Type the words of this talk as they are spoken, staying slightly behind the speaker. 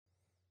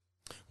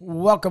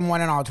Welcome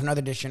one and all to another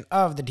edition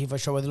of the Defo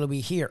Show with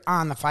Lubie here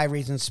on the 5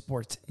 Reasons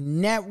Sports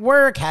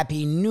Network.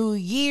 Happy New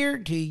Year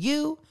to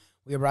you.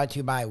 We are brought to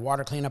you by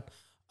Water Cleanup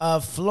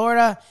of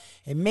Florida.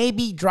 It may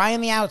be dry on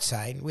the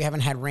outside. We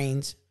haven't had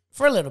rains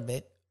for a little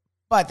bit,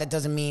 but that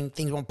doesn't mean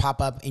things won't pop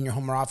up in your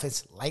home or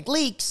office like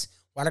leaks.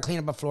 Water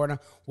Cleanup of Florida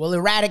will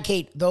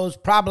eradicate those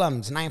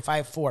problems.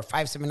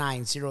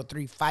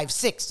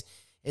 954-579-0356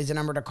 is the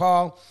number to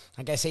call.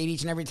 Like I say it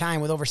each and every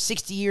time, with over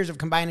 60 years of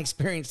combined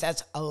experience,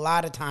 that's a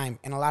lot of time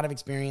and a lot of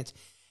experience.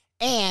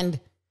 And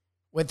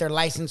with their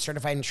licensed,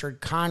 certified, insured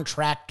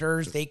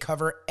contractors, they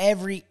cover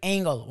every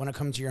angle when it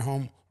comes to your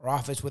home or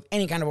office with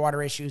any kind of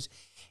water issues.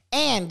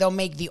 And they'll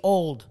make the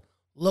old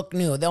look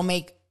new. They'll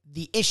make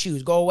the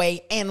issues go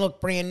away and look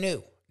brand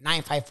new.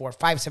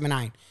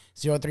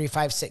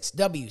 954-579-0356,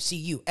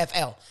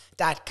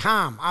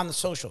 WCUFL.com, on the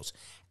socials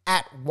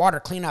at Water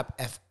Cleanup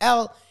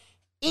FL.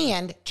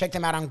 And check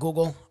them out on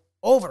Google.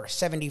 Over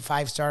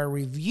 75-star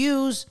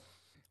reviews.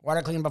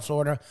 Water Cleanup of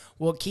Florida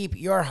will keep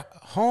your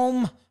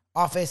home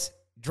office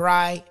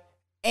dry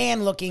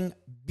and looking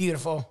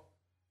beautiful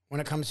when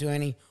it comes to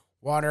any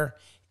water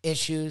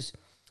issues.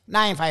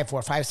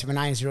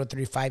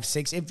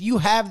 954-579-0356. If you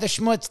have the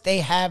schmutz, they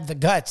have the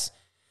guts.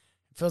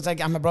 It feels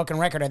like I'm a broken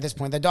record at this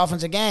point. The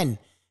Dolphins, again,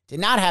 did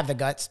not have the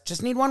guts.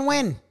 Just need one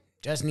win.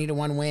 Just needed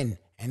one win,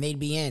 and they'd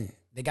be in.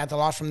 They got the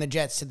loss from the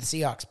Jets to the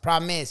Seahawks.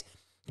 Problem is,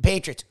 the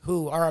Patriots,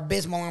 who are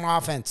abysmal on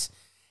offense,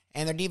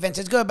 and their defense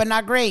is good but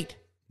not great,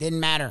 didn't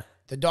matter.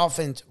 The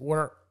Dolphins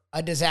were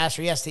a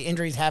disaster. Yes, the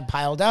injuries have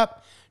piled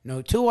up.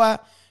 No Tua.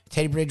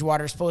 Teddy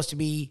Bridgewater is supposed to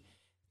be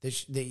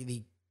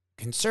the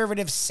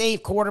conservative,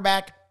 safe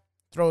quarterback.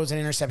 Throws an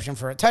interception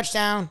for a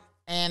touchdown,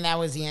 and that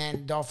was the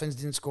end. Dolphins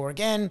didn't score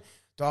again.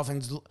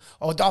 Dolphins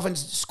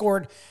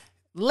scored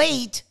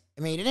late.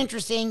 It made it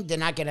interesting. Did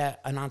not get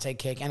an onside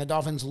kick, and the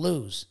Dolphins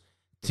lose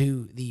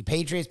to the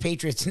Patriots.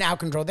 Patriots now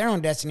control their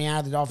own destiny.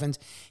 Now the Dolphins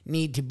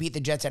need to beat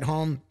the Jets at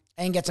home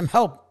and get some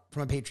help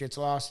from a Patriots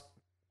loss.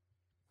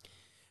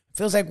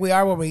 Feels like we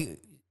are where we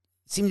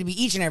seem to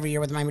be each and every year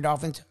with the Miami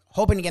Dolphins,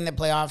 hoping to get in the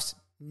playoffs.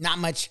 Not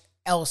much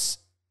else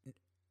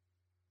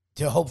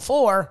to hope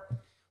for.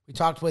 We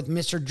talked with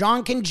Mr.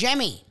 John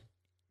Congemi,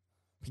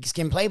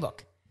 Pigskin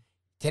Playbook,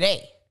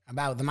 today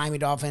about the Miami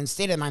Dolphins,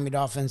 state of the Miami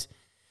Dolphins.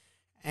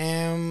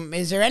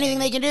 Is there anything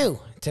they can do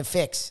to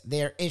fix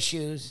their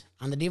issues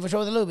on the Defo Show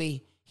with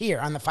Lubie here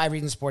on the 5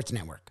 Reasons Sports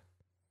Network?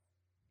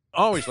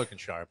 Always looking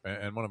sharp,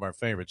 and one of our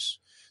favorites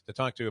to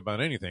talk to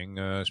about anything,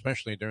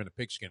 especially during the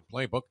Pigskin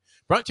Playbook.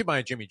 Brought to you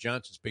by Jimmy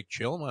Johnson's Big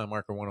Chill on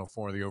Marker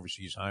 104, the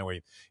Overseas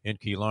Highway in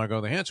Key Largo.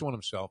 The handsome one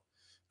himself,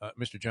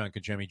 Mr. John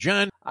Congemi.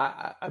 John?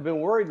 I've been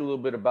worried a little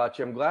bit about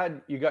you. I'm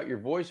glad you got your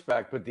voice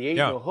back, but the 8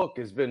 no hook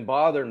has been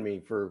bothering me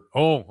for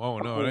a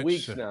couple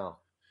weeks now.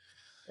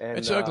 And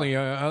it's ugly.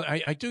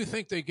 I do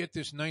think they get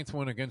this 9th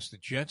one against the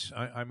Jets.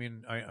 I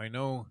mean, I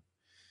know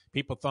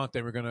people thought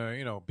they were going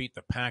to, beat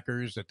the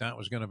Packers, that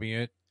was going to be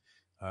it.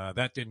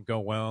 That didn't go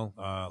well.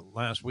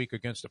 Last week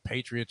against the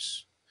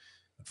Patriots,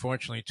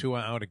 unfortunately,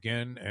 Tua out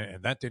again,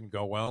 and that didn't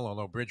go well,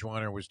 although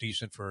Bridgewater was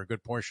decent for a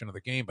good portion of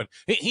the game. But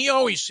he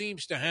always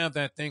seems to have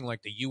that thing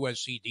like the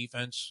USC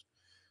defense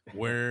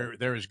where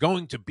there is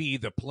going to be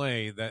the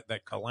play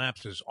that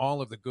collapses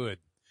all of the good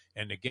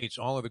and negates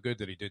all of the good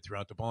that he did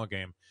throughout the ball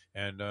game.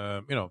 And,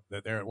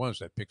 there it was,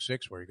 that pick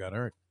 6 where he got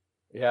hurt.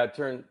 Yeah,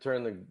 turn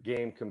the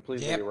game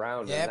completely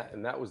around. Yep.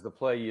 And that was the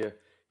play you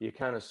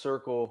kind of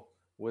circle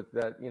with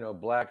that,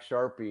 black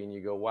Sharpie, and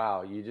you go,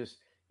 wow,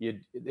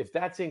 if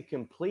that's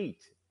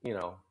incomplete,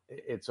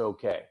 it's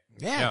okay.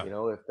 Yeah.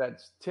 If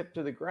that's tipped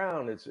to the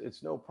ground,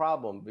 it's no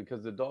problem,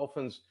 because the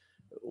Dolphins,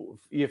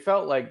 you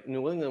felt like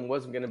New England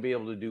wasn't going to be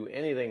able to do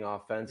anything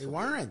offensively. They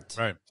weren't.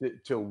 Right.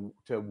 To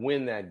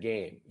win that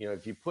game.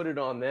 If you put it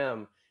on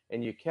them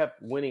and you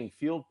kept winning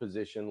field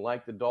position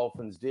like the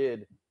Dolphins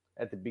did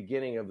at the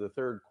beginning of the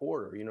third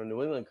quarter.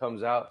 New England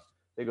comes out,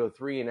 they go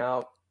 3 and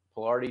out.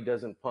 Pilardi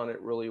doesn't punt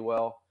it really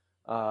well.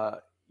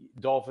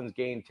 Dolphins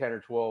gain 10 or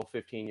 12,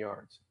 15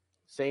 yards.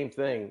 Same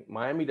thing.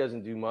 Miami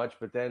doesn't do much,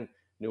 but then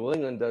New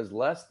England does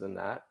less than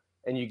that.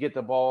 And you get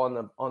the ball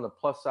on the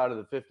plus side of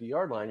the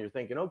 50-yard line. You're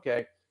thinking,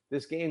 okay,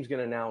 this game's going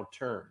to now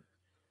turn.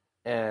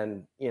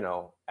 And,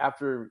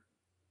 after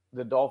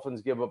the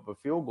Dolphins give up a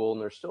field goal and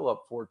they're still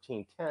up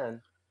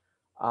 14-10,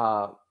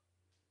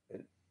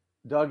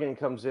 Duggan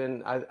comes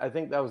in. I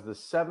think that was the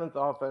 7th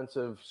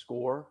offensive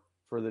score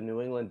for the New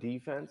England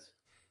defense.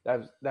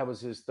 That was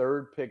his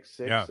 3rd pick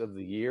 6 of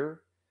the year.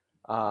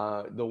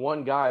 The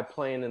one guy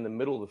playing in the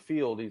middle of the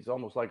field, he's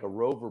almost like a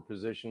rover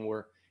position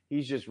where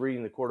he's just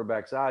reading the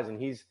quarterback's eyes,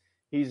 and he's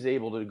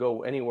able to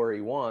go anywhere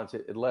he wants.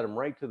 It led him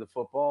right to the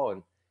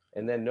football,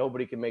 and then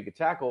nobody can make a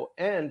tackle.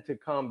 And to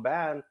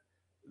combat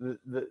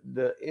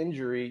the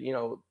injury,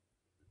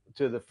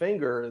 to the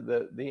finger,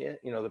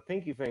 the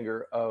pinky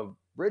finger of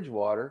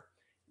Bridgewater,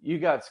 you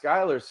got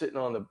Skyler sitting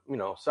on the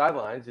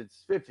sidelines.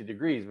 It's 50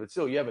 degrees, but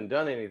still, you haven't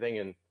done anything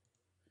in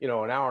an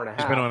hour and a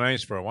half. He's been on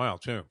ice for a while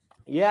too.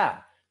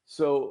 Yeah,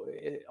 so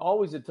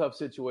always a tough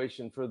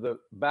situation for the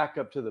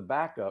backup to the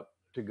backup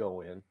to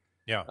go in.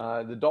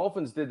 Yeah. The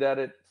Dolphins did that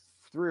at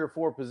 3 or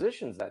 4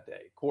 positions that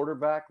day: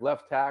 quarterback,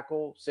 left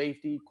tackle,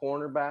 safety,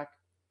 cornerback.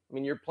 I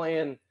mean, you're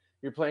playing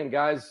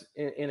guys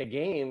in a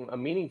game, a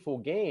meaningful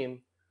game,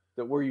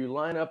 that where you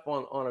line up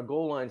on a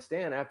goal line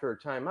stand after a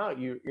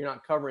timeout, you're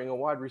not covering a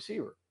wide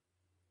receiver.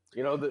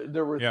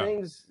 There were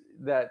things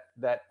that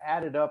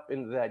added up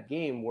into that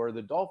game where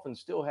the Dolphins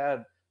still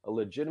had a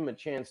legitimate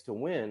chance to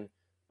win,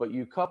 but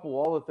you couple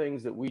all the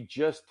things that we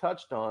just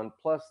touched on,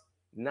 plus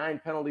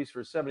 9 penalties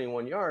for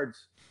 71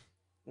 yards,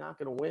 not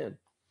going to win.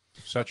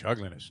 Such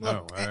ugliness.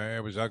 Look,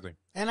 It was ugly.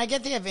 And I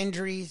get they have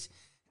injuries,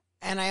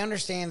 and I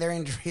understand their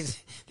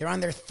injuries. They're on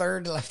their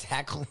 3rd left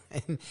tackle,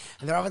 and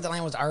their offensive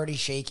line was already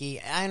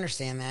shaky. I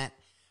understand that.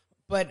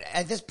 But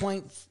at this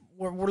point,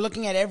 we're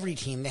looking at every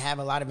team. They have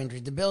a lot of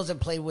injuries. The Bills have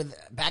played with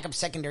backup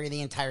secondary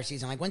the entire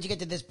season. Like, once you get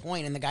to this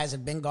point and the guys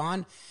have been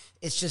gone,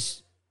 it's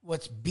just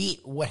what's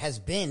beat what has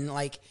been.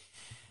 Like,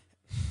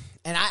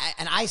 and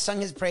I sung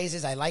his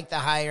praises. I liked the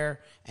hire,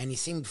 and he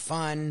seemed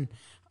fun.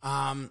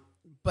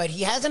 But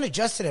he hasn't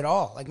adjusted at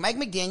all. Like, Mike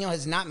McDaniel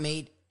has not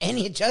made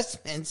any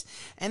adjustments,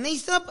 and they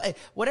still,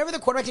 whatever the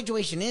quarterback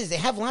situation is, they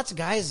have lots of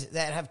guys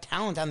that have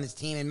talent on this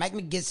team, and Mike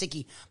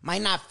McGinnicki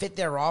might not fit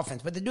their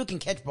offense, but the dude can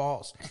catch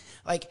balls.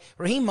 Like,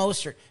 Raheem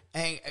Mostert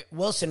and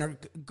Wilson are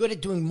good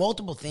at doing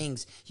multiple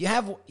things. You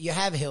have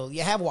Hill,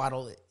 you have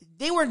Waddle.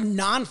 They were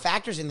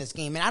non-factors in this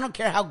game, and I don't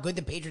care how good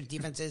the Patriots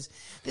defense is.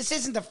 This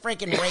isn't the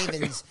freaking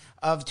Ravens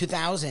of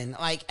 2000.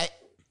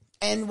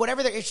 And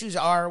whatever their issues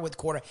are with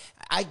quarter,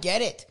 I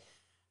get it.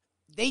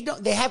 They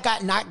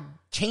have not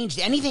changed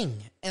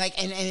anything.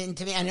 And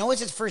to me, I know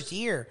it's his first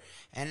year,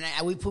 and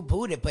we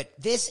poo-pooed it, but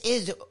this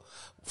is,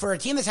 for a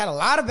team that's had a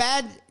lot of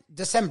bad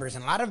Decembers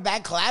and a lot of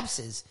bad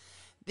collapses,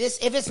 this,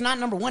 if it's not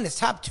number 1, it's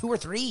top 2 or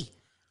 3.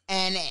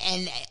 And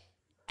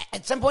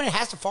at some point it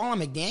has to fall on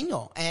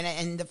McDaniel.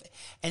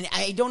 And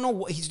I don't know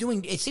what he's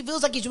doing. It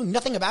feels like he's doing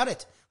nothing about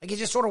it. Like, he's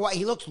just sort of,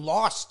 he looks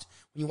lost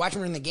when you watch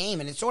him in the game,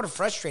 and it's sort of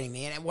frustrating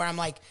me. And where I'm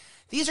like,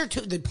 these are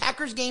the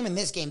Packers game and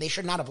this game, they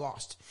should not have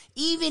lost.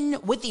 Even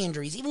with the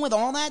injuries, even with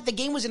all that, the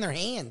game was in their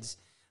hands.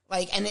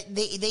 Like, and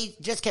they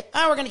just kept,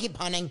 we're going to keep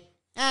punting.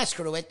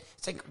 Screw it.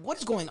 It's like, what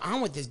is going on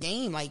with this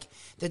game? Like,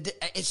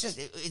 it's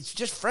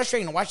just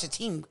frustrating to watch the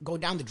team go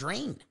down the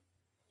drain.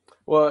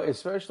 Well,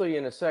 especially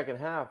in the second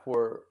half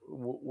where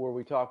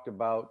we talked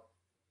about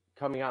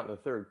coming out in the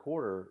third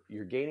quarter,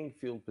 you're gaining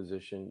field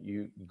position.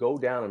 You go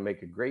down and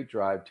make a great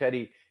drive.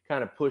 Teddy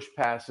kind of push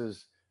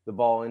passes the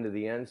ball into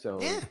the end zone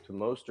to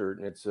Mostert,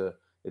 and it's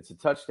a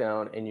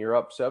touchdown, and you're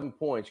up 7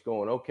 points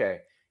going, okay,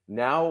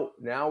 now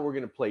we're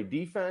going to play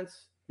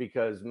defense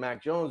because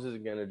Mac Jones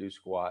isn't going to do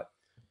squat.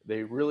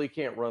 They really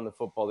can't run the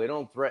football. They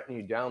don't threaten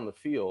you down the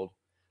field.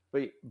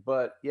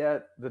 But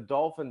yet the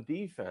Dolphin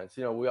defense,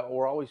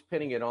 we're always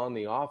pinning it on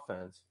the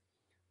offense.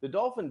 The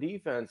Dolphin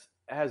defense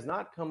has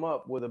not come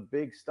up with a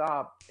big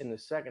stop in the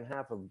second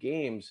half of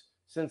games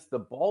since the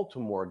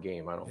Baltimore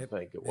game. I don't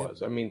think it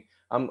was. I mean,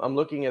 I'm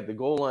looking at the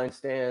goal line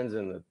stands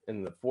and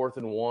the 4th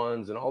and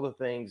 1s and all the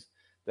things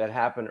that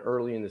happened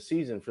early in the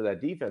season for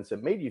that defense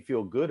that made you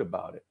feel good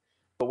about it.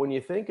 But when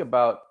you think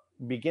about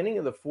beginning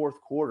of the 4th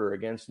quarter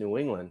against New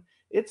England,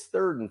 it's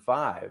 3rd and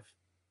 5,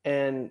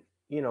 and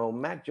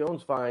Mac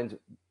Jones finds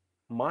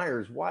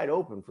Myers wide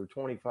open for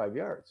 25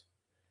 yards.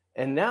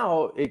 And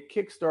now it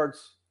kickstarts,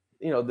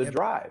 the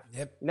drive.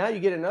 Yep. Now you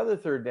get another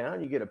 3rd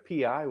down. You get a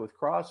PI with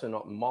Cross and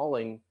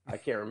mauling, I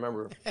can't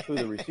remember who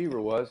the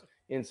receiver was,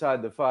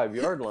 inside the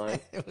 5-yard line.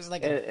 It was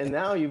like and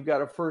now you've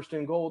got a 1st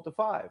and goal at the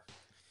 5.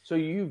 So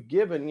you've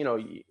given,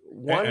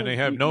 one. And they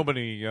have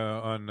nobody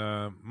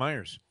on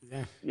Myers.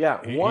 Yeah.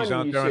 He's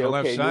out there on the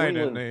left side,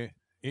 and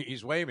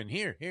he's waving,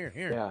 here.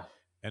 Yeah.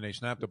 And they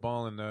snapped the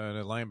ball, and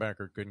the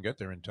linebacker couldn't get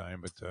there in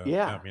time. But,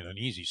 an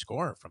easy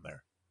score from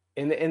there.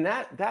 And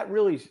that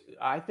really,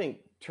 I think,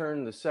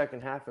 turned the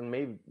second half and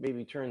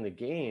maybe turned the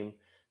game,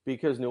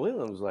 because New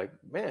England was like,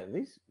 man,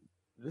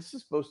 this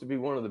is supposed to be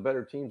one of the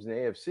better teams in the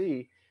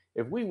AFC.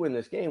 If we win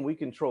this game, we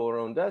control our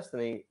own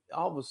destiny.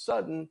 All of a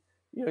sudden,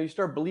 you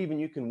start believing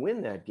you can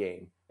win that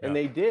game. And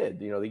they did.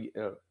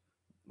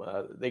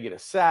 They get a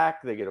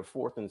sack, they get a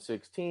 4th and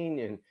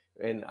 16,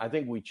 and I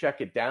think we check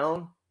it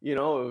down.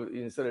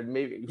 Instead of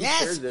maybe who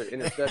cares the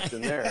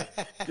interception there,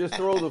 just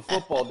throw the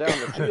football down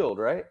the field,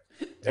 right?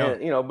 Yeah.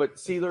 And but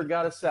Sealer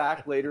got a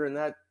sack later in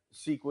that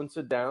sequence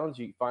of downs.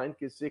 You find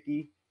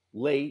Gesicki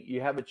late, you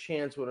have a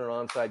chance with an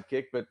onside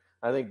kick, but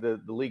I think the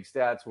league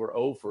stats were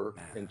 0 for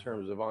in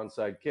terms of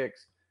onside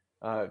kicks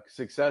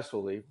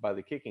successfully by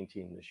the kicking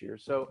team this year.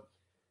 So,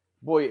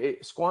 boy,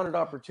 it squandered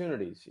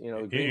opportunities. You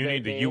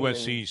need the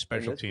USC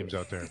special teams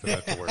out there for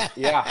that to work.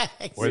 Yeah,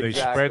 where they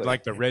spread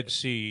like the Red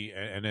Sea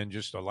and then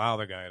just allow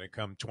the guy to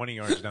come 20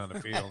 yards down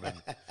the field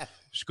and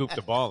scoop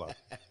the ball up.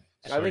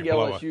 So I think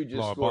LSU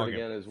just scored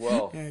again as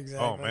well. Exactly.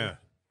 Oh, man.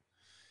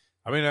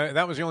 I mean,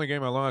 that was the only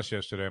game I lost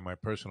yesterday in my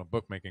personal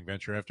bookmaking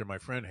venture after my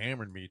friend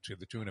hammered me to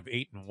the tune of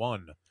 8-1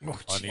 on the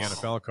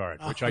NFL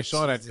card, which I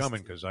saw that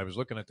coming because I was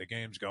looking at the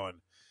games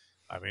going,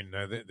 I mean,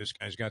 this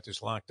guy's got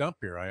this locked up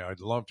here. I'd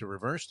love to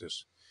reverse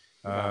this.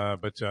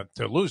 But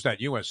to lose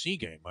that USC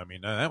game, I mean,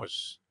 that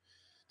was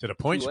to the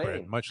point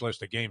spread, much less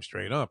the game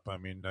straight up. I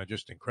mean,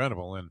 just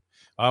incredible. And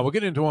we'll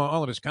get into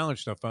all of this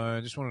college stuff.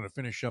 I just wanted to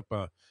finish up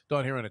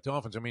thought here on the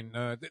Dolphins. I mean,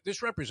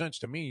 this represents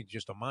to me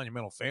just a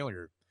monumental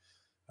failure.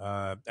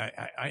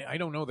 I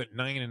don't know that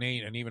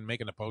 9-8 and even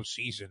making the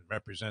postseason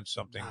represents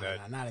something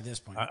not at this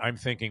point. I'm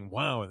thinking,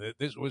 wow,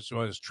 this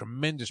was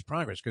tremendous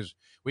progress because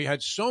we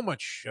had so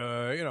much,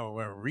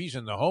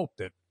 reason to hope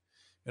that,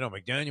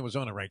 McDaniel was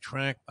on the right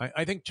track.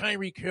 I think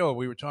Tyreek Hill,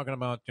 we were talking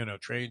about,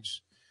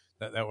 trades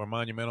that were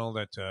monumental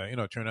that,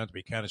 turned out to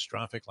be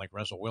catastrophic, like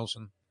Russell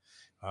Wilson,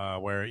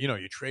 where,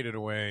 you traded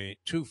away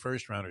 2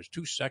 first-rounders,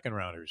 2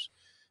 second-rounders,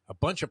 a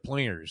bunch of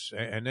players,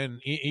 and then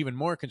even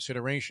more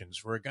considerations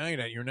for a guy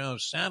that you're now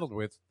saddled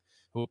with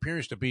who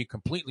appears to be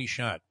completely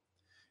shot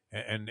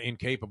and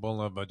incapable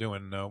of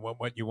doing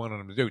what you wanted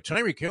him to do.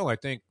 Tyreek Hill, I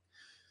think,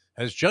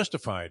 has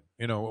justified,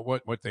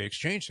 what they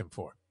exchanged him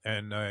for.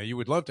 And you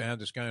would love to have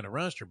this guy on the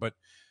roster. But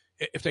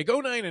if they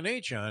go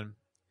 9-8, John,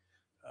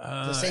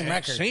 the same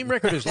record. Same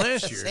record as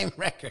last year. Same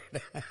record.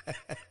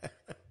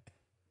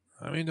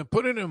 I mean, to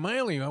put it in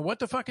mildly, what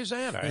the fuck is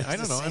that? I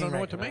don't know. I don't know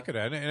what to make of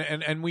that.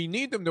 And we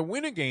need them to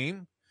win a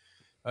game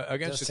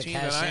against a team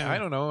that I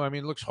don't know. I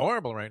mean, it looks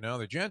horrible right now,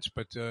 the Jets,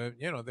 but,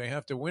 they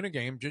have to win a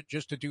game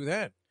just to do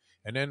that.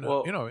 And then,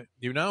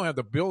 you now have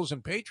the Bills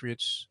and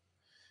Patriots,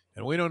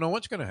 and we don't know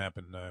what's going to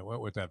happen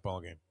with that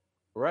ball game.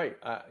 Right.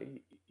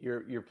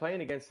 You're playing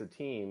against a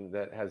team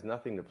that has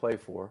nothing to play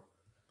for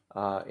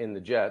in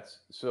the Jets.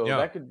 So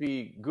that could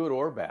be good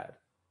or bad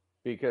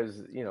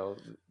because,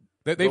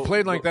 They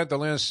played like that the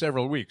last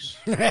several weeks.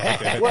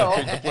 Well,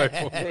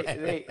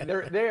 they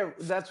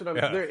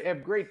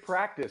have great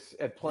practice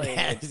at playing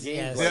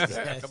games like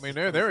that. I mean,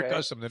 they're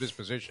accustomed to this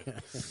position.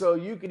 So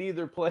you could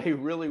either play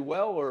really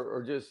well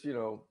or just,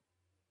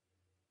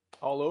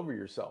 all over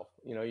yourself.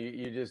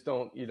 You just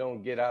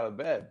don't get out of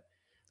bed.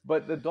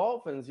 But the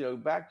Dolphins,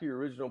 back to your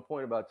original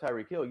point about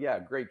Tyreek Hill,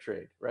 great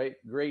trade, right?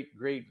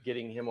 Great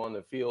getting him on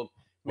the field.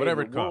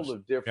 Whatever it costs. A world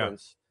of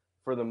difference. Yeah.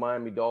 For the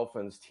Miami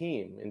Dolphins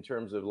team in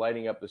terms of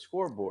lighting up the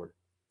scoreboard.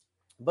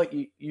 But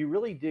you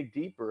really dig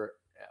deeper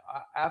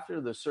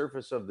after the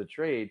surface of the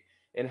trade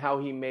and how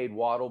he made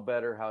Waddle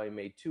better, how he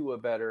made Tua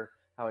better,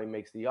 how he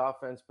makes the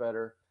offense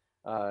better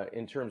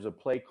in terms of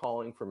play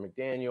calling for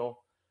McDaniel.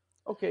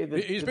 Okay,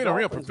 he's been a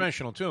real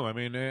professional too. I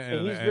mean,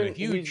 and a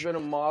huge a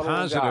model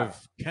positive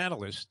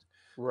catalyst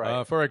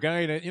for a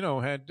guy that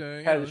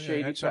had a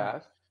shady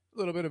past. A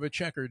little bit of a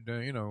checkered,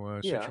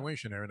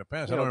 situation there in the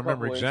past. I don't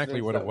remember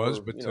exactly what it was,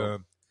 but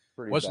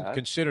wasn't bad.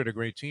 Considered a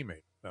great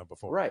teammate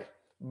before. Right,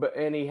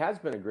 and he has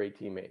been a great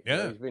teammate.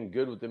 Yeah, he's been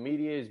good with the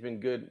media. He's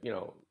been good,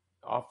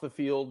 off the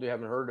field. You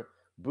haven't heard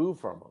boo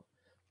from him.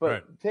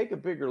 But take a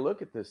bigger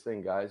look at this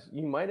thing, guys.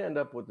 You might end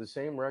up with the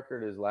same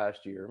record as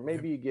last year.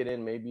 Maybe you get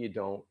in, maybe you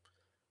don't.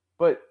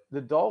 But the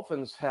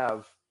Dolphins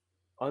have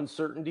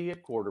uncertainty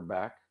at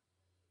quarterback.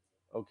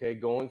 Okay,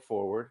 going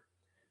forward.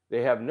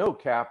 They have no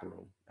cap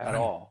room at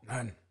all.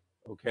 None.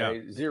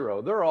 Okay,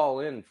 zero. They're all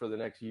in for the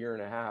next year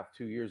and a half,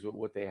 2 years with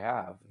what they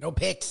have. No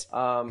picks.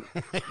 All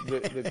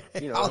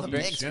the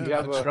picks.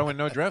 Throwing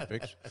no draft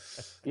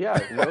picks. Yeah,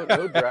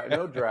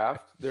 no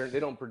draft. They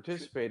don't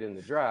participate in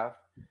the draft.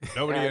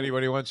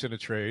 Anybody wants in a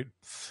trade.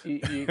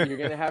 You're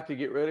going to have to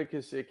get rid of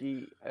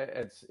Gesicki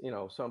at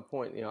some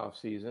point in the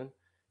offseason.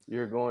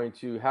 You're going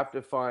to have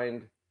to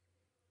find.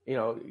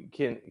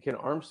 Can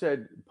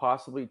Armstead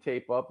possibly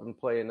tape up and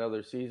play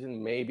another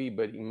season? Maybe,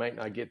 but he might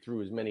not get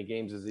through as many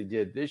games as he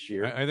did this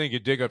year. I think you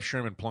dig up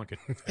Sherman Plunkett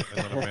and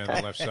let him man on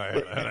the left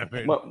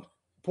side.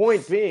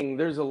 Point being,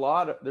 there's a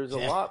lot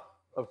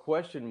of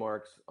question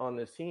marks on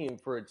this team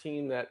for a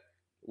team that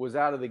was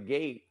out of the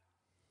gate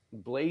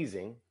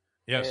blazing.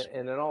 Yes,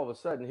 and then all of a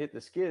sudden hit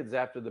the skids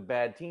after the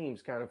bad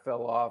teams kind of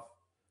fell off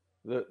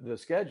the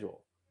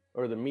schedule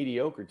or the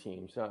mediocre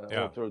teams.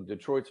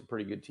 Detroit's a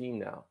pretty good team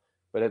now.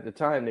 But at the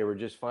time, they were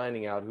just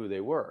finding out who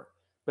they were.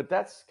 But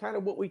that's kind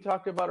of what we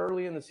talked about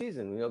early in the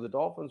season. The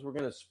Dolphins were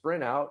going to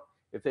sprint out.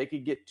 If they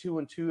could get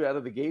 2-2 out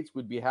of the gates,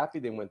 we'd be happy.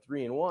 They went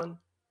 3-1.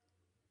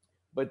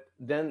 But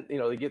then,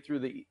 they get through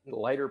the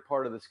lighter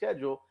part of the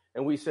schedule.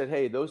 And we said,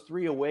 hey, those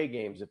 3 away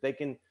games, if they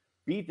can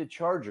beat the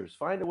Chargers,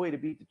 find a way to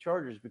beat the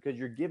Chargers because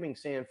you're giving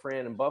San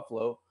Fran and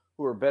Buffalo,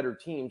 who are better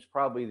teams,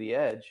 probably the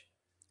edge.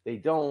 They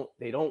don't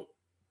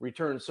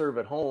return serve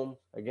at home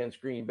against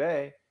Green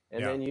Bay.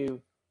 And then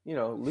you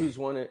lose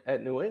one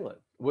at New England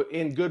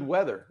in good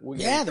weather.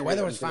 The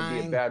weather was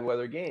fine. Be a bad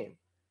weather game.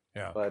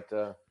 Yeah, but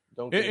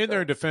don't. In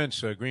their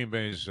defense, Green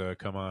Bay's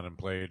come on and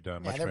played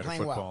much better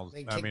football. Well.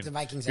 They kicked the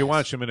Vikings. You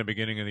watched them in the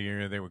beginning of the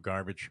year; they were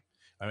garbage,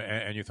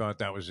 and you thought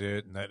that was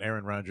it, and that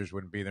Aaron Rodgers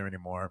wouldn't be there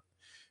anymore.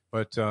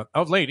 But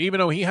of late,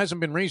 even though he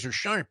hasn't been razor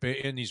sharp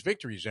in these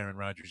victories, Aaron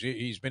Rodgers,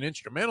 he's been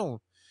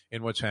instrumental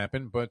in what's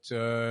happened, but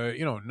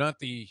not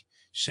the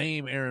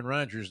same Aaron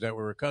Rodgers that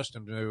we're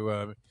accustomed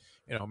to.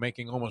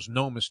 Making almost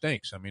no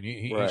mistakes. I mean,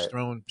 he's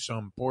thrown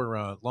some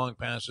poor long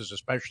passes,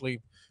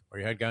 especially where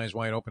he had guys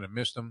wide open and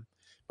missed them.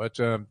 But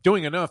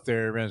doing enough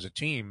there as a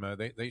team,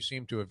 they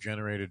seem to have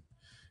generated,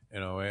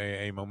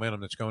 a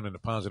momentum that's going in a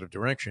positive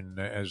direction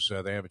as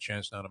they have a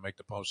chance now to make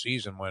the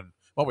postseason when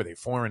what were they,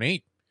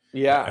 4-8?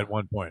 Yeah, At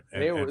one point,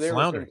 and they were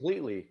floundering.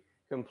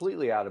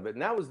 completely out of it.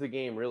 And that was the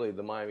game, really,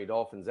 the Miami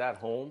Dolphins at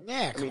home.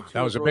 Yeah, I mean,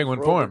 that was a big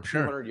one for him.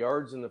 200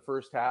 yards in the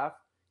first half.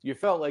 You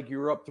felt like you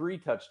were up 3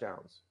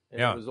 touchdowns,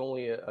 and it was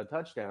only a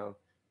touchdown.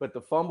 But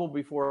the fumble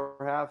before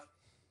half,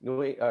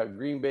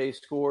 Green Bay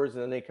scores,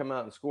 and then they come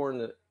out and score in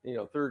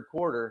the third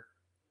quarter,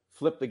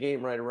 flip the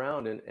game right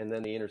around, and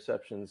then the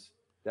interceptions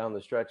down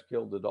the stretch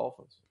killed the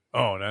Dolphins.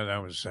 Oh, that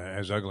was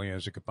as ugly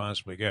as it could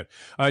possibly get.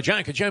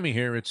 John Congemi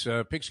here. It's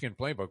Pigskin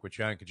Playbook with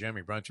John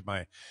Congemi, brought to you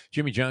by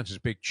Jimmy Johnson's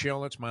Big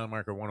Chill. That's mile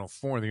marker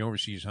 104, the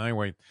Overseas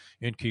Highway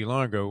in Key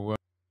Largo.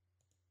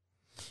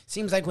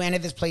 Seems like we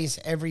ended this place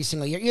every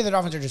single year. Either the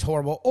Dolphins are just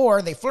horrible,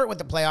 or they flirt with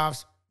the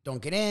playoffs,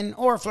 don't get in,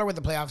 or flirt with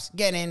the playoffs,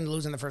 get in,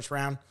 lose in the first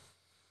round.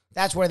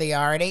 That's where they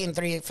are. At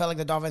 8-3, it felt like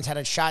the Dolphins had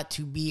a shot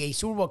to be a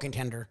Super Bowl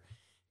contender.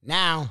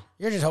 Now,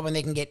 you're just hoping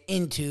they can get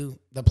into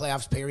the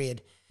playoffs,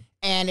 period.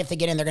 And if they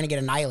get in, they're going to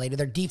get annihilated.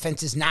 Their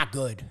defense is not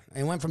good.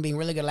 It went from being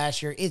really good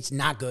last year. It's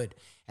not good.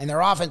 And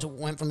their offense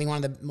went from being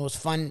one of the most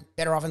fun,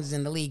 better offenses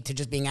in the league to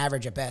just being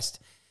average at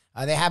best.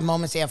 They have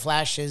moments, they have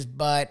flashes,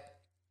 but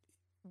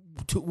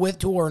with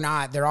Tua or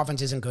not, their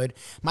offense isn't good.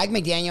 Mike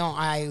McDaniel,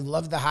 I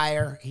love the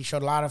hire. He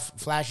showed a lot of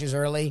flashes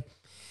early.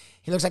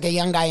 He looks like a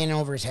young guy in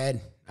over his head.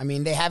 I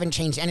mean, they haven't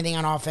changed anything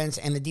on offense,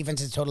 and the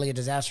defense is totally a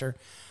disaster.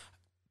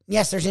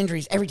 Yes, there's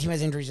injuries. Every team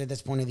has injuries at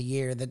this point of the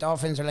year. The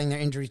Dolphins are letting their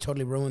injuries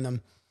totally ruin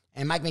them.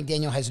 And Mike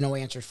McDaniel has no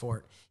answers for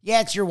it. Yeah,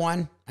 it's year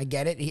one. I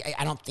get it.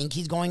 I don't think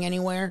he's going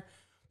anywhere,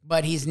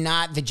 but he's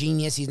not the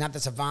genius. He's not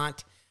the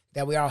savant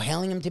that we are all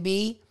hailing him to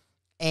be.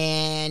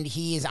 And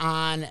he is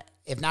on,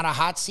 if not a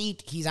hot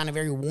seat, he's on a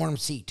very warm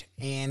seat.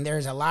 And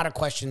there's a lot of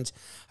questions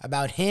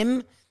about him.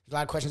 There's a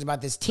lot of questions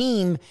about this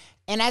team.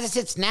 And as it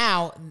sits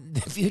now,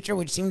 the future,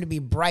 which seemed to be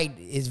bright,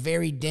 is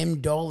very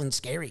dim, dull, and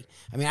scary.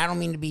 I mean, I don't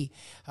mean to be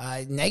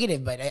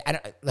negative,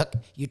 but look,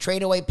 you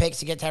trade away picks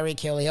to get Tyreek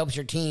Hill. He helps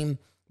your team.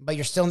 But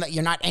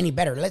you're not any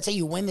better. Let's say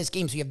you win this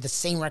game, so you have the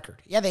same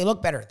record. Yeah, they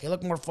look better. They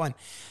look more fun.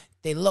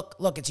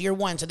 Look, it's year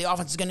one, so the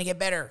offense is going to get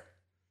better.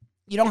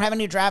 You don't have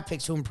any draft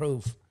picks to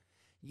improve.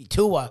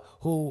 Tua,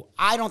 who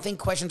I don't think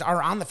questions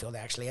are on the field,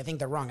 actually. I think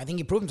they're wrong. I think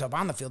he proved himself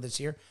on the field this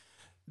year.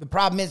 The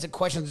problem is the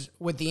questions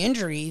with the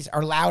injuries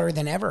are louder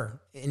than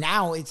ever.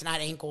 Now it's not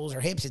ankles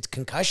or hips, it's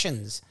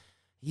concussions.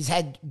 He's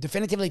had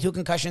definitively 2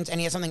 concussions, and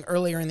he had something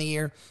earlier in the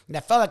year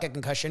that felt like a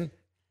concussion.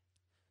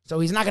 So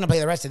he's not going to play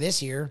the rest of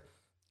this year.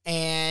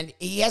 And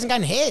he hasn't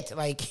gotten hit.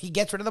 Like, he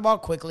gets rid of the ball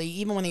quickly.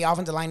 Even when the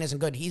offensive line isn't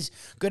good, he's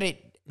good at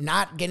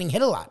not getting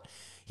hit a lot.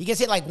 He gets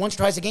hit like once or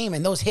twice a game,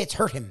 and those hits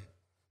hurt him.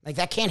 Like,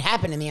 that can't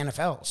happen in the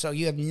NFL. So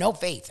you have no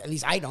faith. At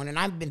least I don't. And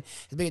I've been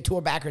as big a Tua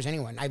backer as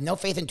anyone. I have no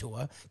faith in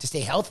Tua to stay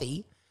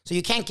healthy. So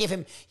you can't give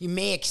him, you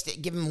may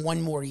give him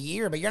one more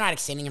year, but you're not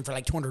extending him for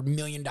like $200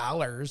 million,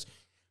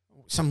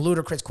 some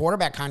ludicrous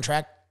quarterback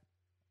contract,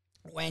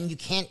 when you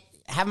can't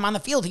have him on the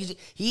field.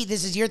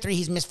 This is year 3.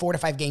 He's missed 4 to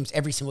 5 games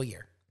every single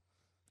year.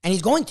 And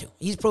he's going to.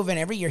 He's proven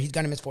every year he's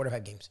going to miss 4 to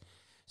 5 games.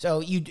 So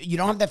you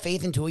don't have the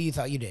faith in Tua you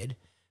thought you did.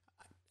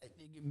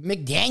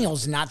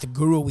 McDaniel's not the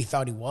guru we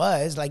thought he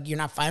was. Like, you're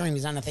not firing him.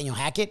 He's not Nathaniel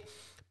Hackett.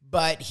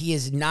 But he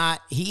is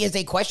not. He is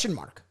a question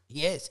mark.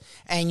 He is.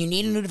 And you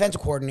need a new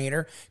defensive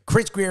coordinator.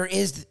 Chris Grier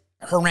is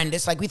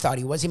horrendous like we thought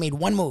he was. He made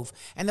one move.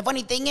 And the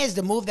funny thing is,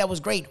 the move that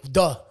was great,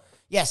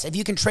 yes, if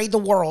you can trade the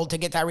world to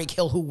get Tyreek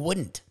Hill, who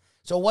wouldn't?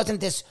 So it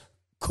wasn't this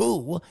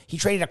coup. He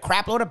traded a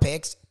crap load of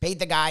picks, paid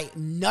the guy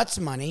nuts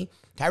money.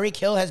 Tyreek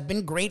Hill has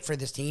been great for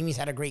this team. He's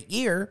had a great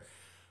year,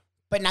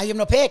 but now you have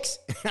no picks.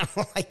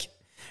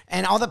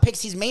 And all the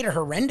picks he's made are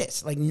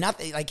horrendous. Like,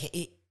 nothing. Like,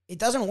 it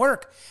doesn't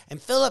work. And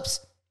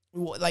Phillips,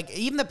 like,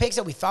 even the picks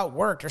that we thought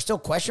worked are still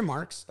question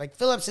marks. Like,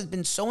 Phillips has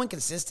been so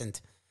inconsistent.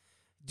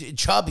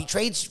 Chubb, he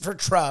trades for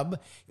Chubb,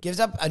 gives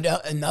up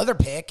another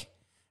pick,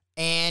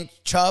 and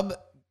Chubb,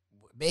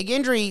 big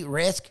injury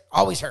risk,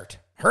 always hurt.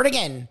 Hurt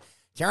again.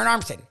 Terron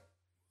Armstead,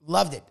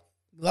 loved it.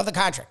 Loved the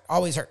contract.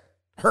 Always hurt.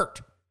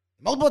 Hurt.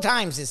 Multiple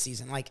times this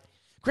season. Like,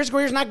 Chris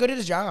Greer's not good at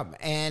his job.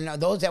 And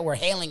those that were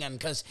hailing him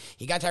because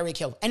he got Tyreek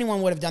Hill,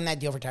 anyone would have done that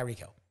deal for Tyreek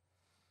Hill.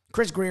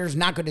 Chris Greer's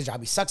not good at his job.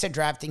 He sucks at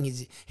drafting.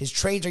 His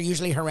trades are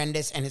usually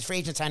horrendous, and his free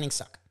agent signings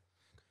suck.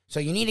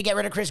 So you need to get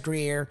rid of Chris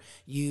Grier.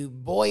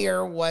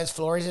 Boyer was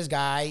Flores'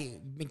 guy.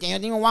 McDaniel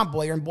didn't even want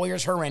Boyer, and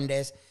Boyer's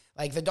horrendous.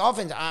 Like, the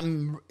Dolphins,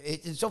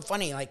 it's so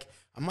funny. Like,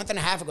 a month and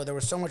a half ago, there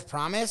was so much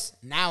promise.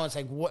 Now it's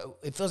like,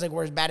 it feels like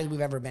we're as bad as we've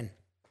ever been.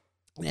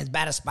 And as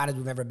bad a spot as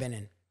we've ever been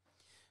in.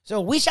 So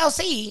we shall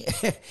see.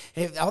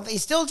 They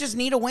still just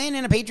need a win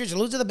and a Patriots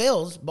lose to the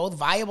Bills. Both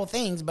viable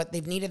things, but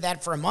they've needed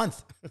that for a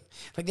month.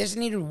 Like, they just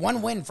needed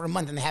one win for a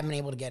month, and they haven't been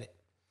able to get it.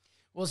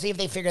 We'll see if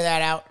they figure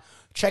that out.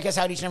 Check us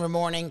out each and every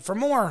morning for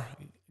more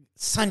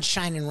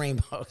sunshine and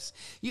rainbows.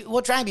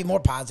 We'll try and be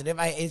more positive.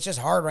 It's just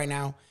hard right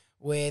now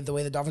with the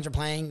way the Dolphins are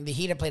playing. The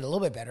Heat have played a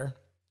little bit better,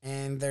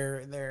 and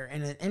they're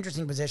in an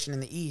interesting position in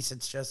the East.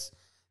 It's just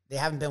they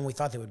haven't been what we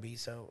thought they would be.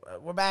 So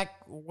we're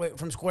back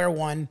from square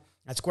one.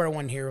 At Square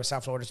One here with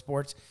South Florida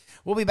Sports.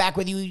 We'll be back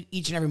with you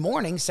each and every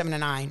morning, 7 to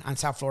 9 on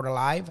South Florida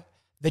Live.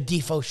 The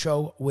Defo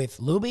Show with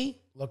Lubie.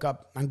 Look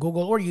up on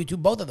Google or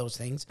YouTube, both of those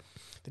things.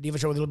 The Defo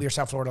Show with Lubie or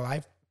South Florida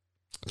Live.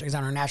 Check us out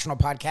on our national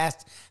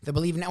podcast, the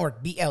Believe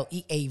Network,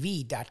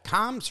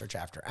 BLEAV.com. Search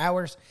After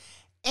Hours.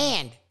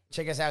 And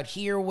check us out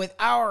here with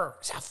our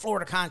South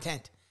Florida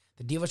content,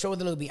 the Defo Show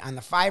with Lubie on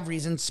the 5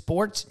 Reasons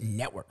Sports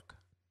Network.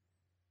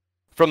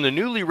 From the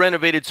newly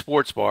renovated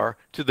sports bar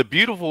to the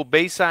beautiful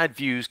bayside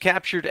views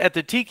captured at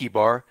the Tiki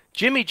Bar,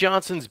 Jimmy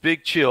Johnson's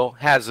Big Chill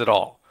has it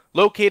all.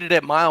 Located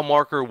at mile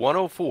marker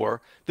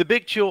 104, the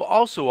Big Chill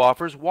also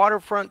offers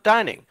waterfront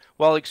dining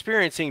while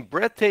experiencing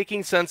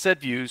breathtaking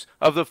sunset views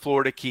of the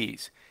Florida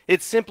Keys.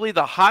 It's simply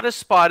the hottest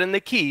spot in the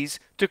Keys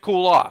to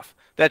cool off.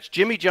 That's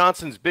Jimmy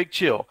Johnson's Big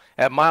Chill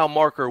at mile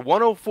marker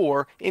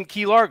 104 in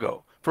Key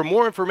Largo. For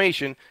more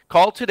information,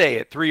 call today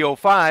at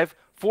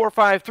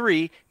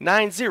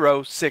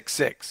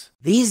 305-453-9066.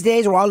 These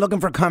days, we're all looking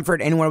for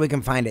comfort anywhere we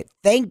can find it.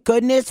 Thank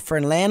goodness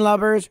for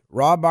Landlubbers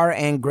Raw Bar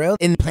and Grill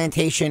in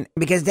Plantation,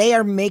 because they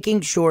are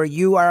making sure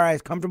you are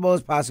as comfortable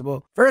as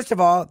possible. First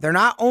of all, they're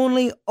not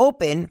only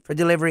open for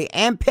delivery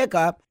and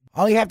pickup.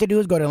 All you have to do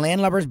is go to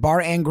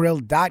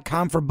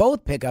landlubbersbarandgrill.com for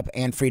both pickup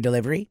and free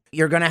delivery.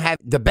 You're going to have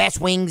the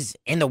best wings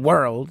in the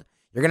world.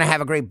 You're going to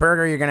have a great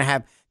burger. You're going to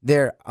have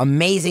their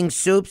amazing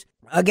soups.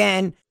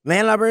 Again,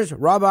 Landlubbers,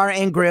 Raw Bar,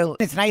 and Grill.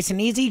 It's nice and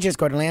easy. Just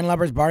go to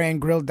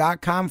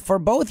landlubbersbarandgrill.com for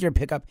both your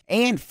pickup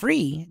and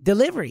free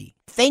delivery.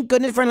 Thank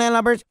goodness for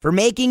Landlubbers for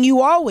making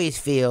you always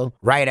feel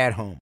right at home.